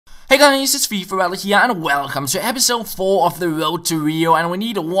Hey guys, it's FifaRalle here and welcome to episode 4 of the Road to Rio, and we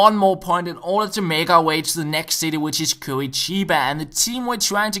need one more point in order to make our way to the next city, which is Curitiba, and the team we're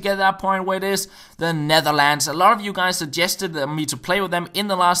trying to get that point with is the Netherlands. A lot of you guys suggested me to play with them in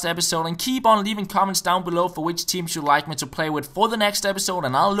the last episode, and keep on leaving comments down below for which teams you'd like me to play with for the next episode,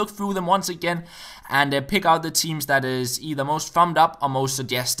 and I'll look through them once again and pick out the teams that is either most thumbed up or most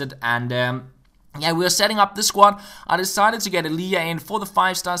suggested. And yeah, we are setting up the squad. I decided to get Elia in for the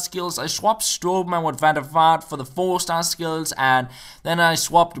 5-star skills. I swapped Stroopman with Van der Vaart for the 4-star skills, and then I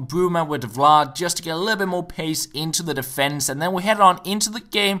swapped Bruma with Vlad just to get a little bit more pace into the defense. And then we head on into the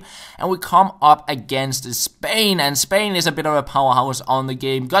game, and we come up against Spain. And Spain is a bit of a powerhouse on the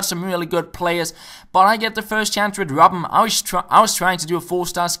game. Got some really good players, but I get the first chance with Robben. I was trying to do a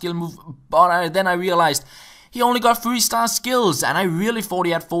 4-star skill move, but then I realized he only got 3-star skills, and I really thought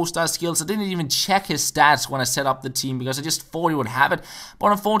he had 4-star skills. I didn't even check his stats when I set up the team because I just thought he would have it.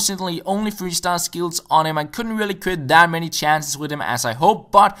 But unfortunately, only 3-star skills on him. I couldn't really create that many chances with him as I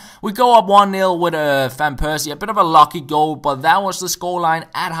hoped. But we go up 1-0 with Van Persie. A bit of a lucky goal, but that was the scoreline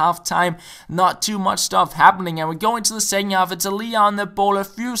at halftime. Not too much stuff happening, and we go into the second half. It's Elia on the ball. A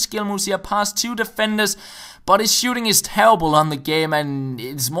few skill moves here past 2 defenders. But his shooting is terrible on the game, and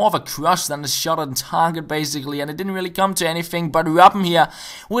it's more of a crush than a shot on target, basically, and it didn't really come to anything. But Robben here,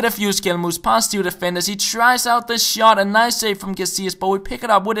 with a few skill moves past 2 defenders, he tries out the shot, a nice save from Casillas, but we pick it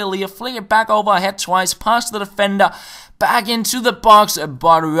up with Elia, fling it back over our head twice, past the defender, back into the box,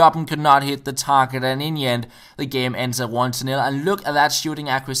 but Robben could not hit the target, and in the end, the game ends at 1-0, and look at that shooting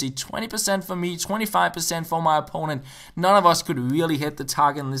accuracy, 20% for me, 25% for my opponent. None of us could really hit the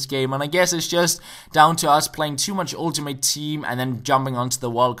target in this game, and I guess it's just down to us playing too much Ultimate Team and then jumping onto the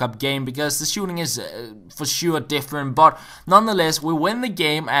World Cup game, because the shooting is for sure different, but nonetheless, we win the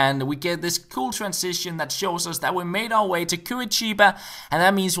game, and we get this cool transition that shows us that we made our way to Curitiba, and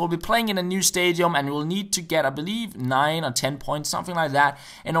that means we'll be playing in a new stadium, and we'll need to get, I believe, 9 or 10 points, something like that,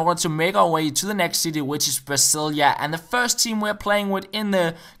 in order to make our way to the next city, which is Brasilia. And the first team we're playing with in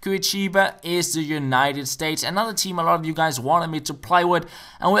the Curitiba is the United States, another team a lot of you guys wanted me to play with,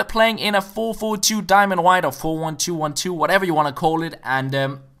 and we're playing in a 4-4-2 diamond white, or 4-1-2-1-2, whatever you want to call it.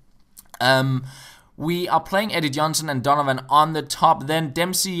 And we are playing Eddie Johnson and Donovan on the top, then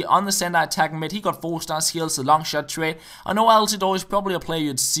Dempsey on the center attacking mid. He got 4-star skills, a long shot trade. I know Altidore is probably a player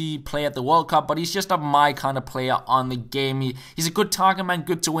you'd see play at the World Cup, but he's just not my kind of player on the game. He's a good target man,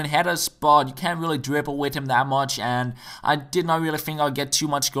 good to win headers, but you can't really dribble with him that much, and I did not really think I'd get too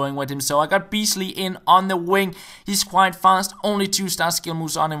much going with him. So I got Beasley in on the wing. He's quite fast, only 2-star skill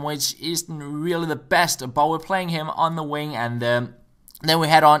moves on him, which isn't really the best, but we're playing him on the wing, and then we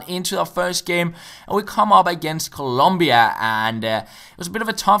head on into our first game, and we come up against Colombia, and it was a bit of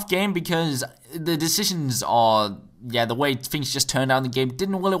a tough game because the decisions are, yeah, the way things just turned out in the game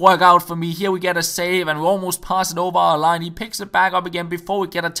didn't really work out for me. Here we get a save, and we almost pass it over our line. He picks it back up again before we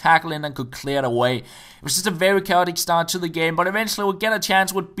get a tackle in and could clear it away. It was just a very chaotic start to the game, but eventually we'll get a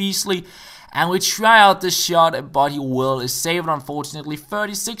chance with Beasley, and we try out the shot, but he will save it, unfortunately.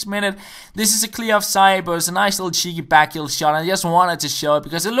 36th minute. This is a clear offside, but it's a nice little cheeky backheel shot. I just wanted to show it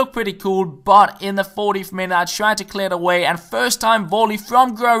because it looked pretty cool. But in the 40th minute, I tried to clear it away, and first time volley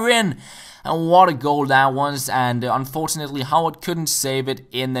from Guarin. And what a goal that was. And unfortunately, Howard couldn't save it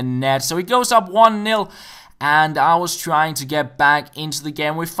in the net. So he goes up 1-0. And I was trying to get back into the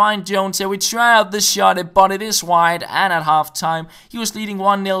game. We find Jones here. We try out the shot, but it is wide. And at halftime, he was leading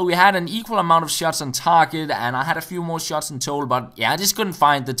 1-0. We had an equal amount of shots on target, and I had a few more shots in total. But yeah, I just couldn't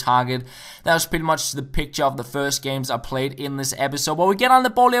find the target. That was pretty much the picture of the first games I played in this episode. But we get on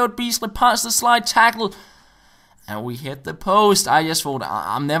the ball here with Beasley, past the slide tackle, and we hit the post. I just thought,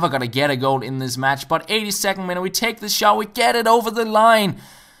 I'm never going to get a goal in this match. But 82nd minute, we take the shot. We get it over the line.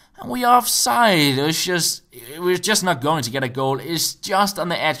 And we are offside. We're just not going to get a goal. It's just on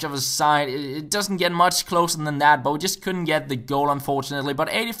the edge of the side. It doesn't get much closer than that, but we just couldn't get the goal, unfortunately. But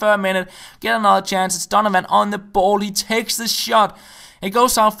 83rd minute, get another chance. It's Donovan on the ball. He takes the shot. It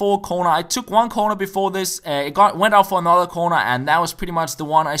goes out for a corner. I took one corner before this. Went out for another corner, and that was pretty much the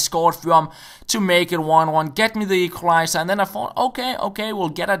one I scored from to make it 1-1. Get me the equalizer. And then I thought, okay, we'll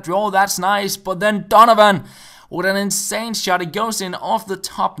get a draw. That's nice. But then Donovan, with an insane shot, it goes in off the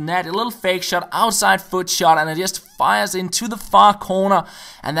top net, a little fake shot, outside foot shot, and it just fires into the far corner.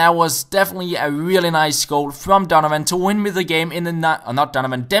 And that was definitely a really nice goal from Donovan to win me the game in the not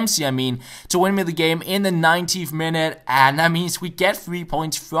Donovan, Dempsey I mean, to win me the game in the 90th minute. And that means we get 3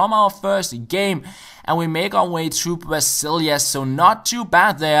 points from our first game. and we make our way to Brasilia, so not too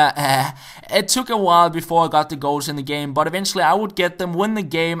bad there. It took a while before I got the goals in the game, but eventually I would get them, win the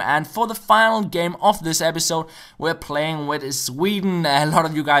game, and for the final game of this episode, we're playing with Sweden. A lot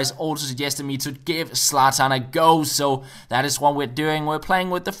of you guys also suggested me to give ZLATAN a go, so that is what we're doing. We're playing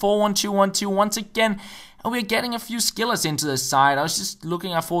with the 4-1-2-1-2 once again. And we're getting a few skillers into the side. I was just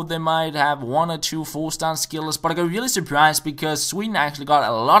looking, I thought they might have 1 or 2 4-star skillers, but I got really surprised because Sweden actually got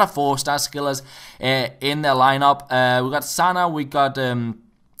a lot of 4-star skillers in their lineup. We got Sana, we got,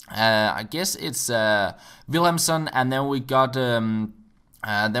 I guess it's Wilhelmsson, and then we got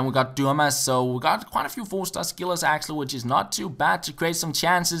Durmas, so we got quite a few 4-star skillers actually, which is not too bad to create some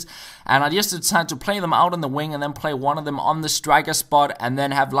chances. And I just decided to play them out on the wing and then play one of them on the striker spot, and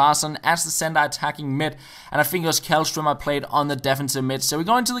then have Larsson as the center attacking mid. And I think it was Kjellström I played on the defensive mid. So we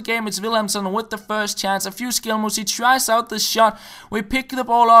go into the game, it's Wilhelmsson with the first chance, a few skill moves, he tries out the shot, we pick the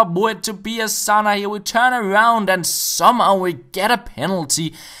ball up with Tobias Sana here, we turn around and somehow we get a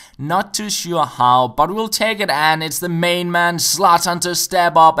penalty. Not too sure how, but we'll take it, and it's the main man ZLATAN to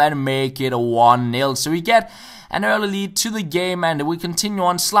step up and make it 1-0. So we get an early lead to the game, and we continue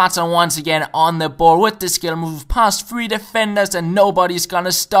on. ZLATAN once again on the ball with the skill move past 3 defenders, and nobody's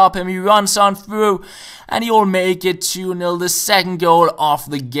gonna stop him. He runs on through, and he'll make it 2-0, the second goal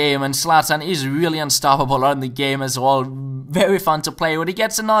of the game. And ZLATAN is really unstoppable on the game as well. Very fun to play with. He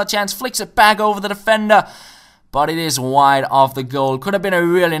gets another chance, flicks it back over the defender, but it is wide of the goal. Could have been a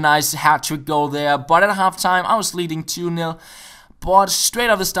really nice hat-trick goal there, but at halftime I was leading 2-0. But straight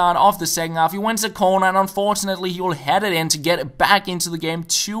off the start of the second half, he wins a corner, and unfortunately he will head it in to get it back into the game.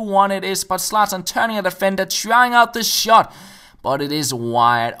 2-1 it is, but ZLATAN turning a defender, trying out the shot, but it is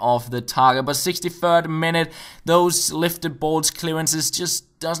wide of the target. But 63rd minute, those lifted balls clearances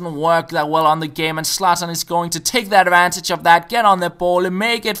just doesn't work that well on the game, and ZLATAN is going to take the advantage of that, get on the ball and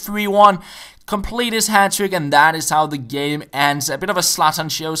make it 3-1. Complete his hat-trick, and that is how the game ends. A bit of a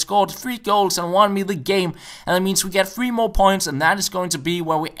ZLATAN show. Scored 3 goals and won me the game, and that means we get 3 more points, and that is going to be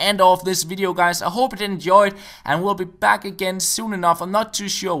where we end off this video, guys. I hope you enjoyed, and we'll be back again soon enough. I'm not too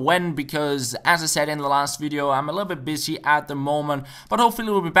sure when, because as I said in the last video, I'm a little bit busy at the moment, but hopefully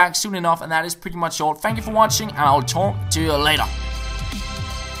we'll be back soon enough, and that is pretty much all. Thank you for watching, and I'll talk to you later.